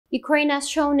Ukraine has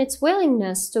shown its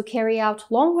willingness to carry out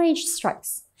long-range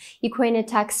strikes. Ukraine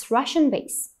attacks Russian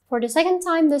base. For the second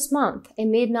time this month, a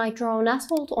midnight drone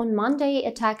assault on Monday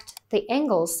attacked the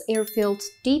Engels airfield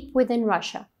deep within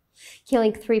Russia,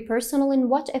 killing 3 personnel in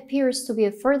what appears to be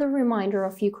a further reminder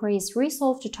of Ukraine's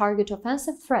resolve to target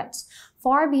offensive threats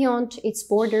far beyond its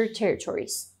border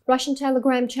territories. Russian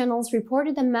Telegram channels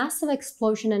reported a massive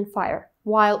explosion and fire,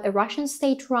 while a Russian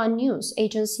state-run news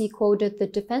agency quoted the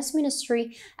defense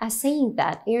ministry as saying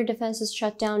that air defenses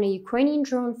shut down a Ukrainian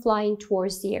drone flying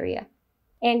towards the area.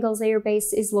 Engels Air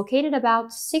Base is located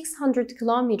about 600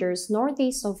 kilometers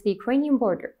northeast of the Ukrainian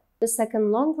border. The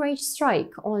second long-range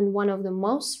strike on one of the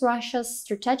most Russia's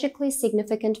strategically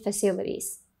significant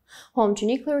facilities, home to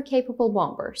nuclear-capable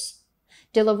bombers,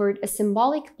 delivered a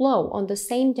symbolic blow on the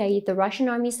same day the Russian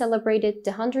army celebrated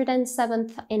the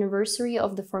 107th anniversary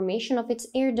of the formation of its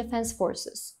air defense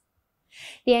forces.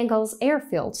 The Engels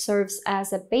airfield serves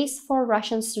as a base for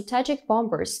Russian strategic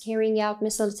bombers carrying out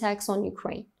missile attacks on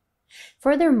Ukraine.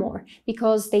 Furthermore,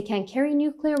 because they can carry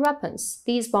nuclear weapons,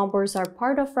 these bombers are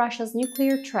part of Russia's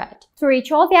nuclear threat. To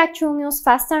reach all the actual news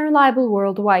fast and reliable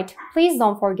worldwide, please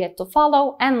don't forget to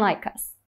follow and like us.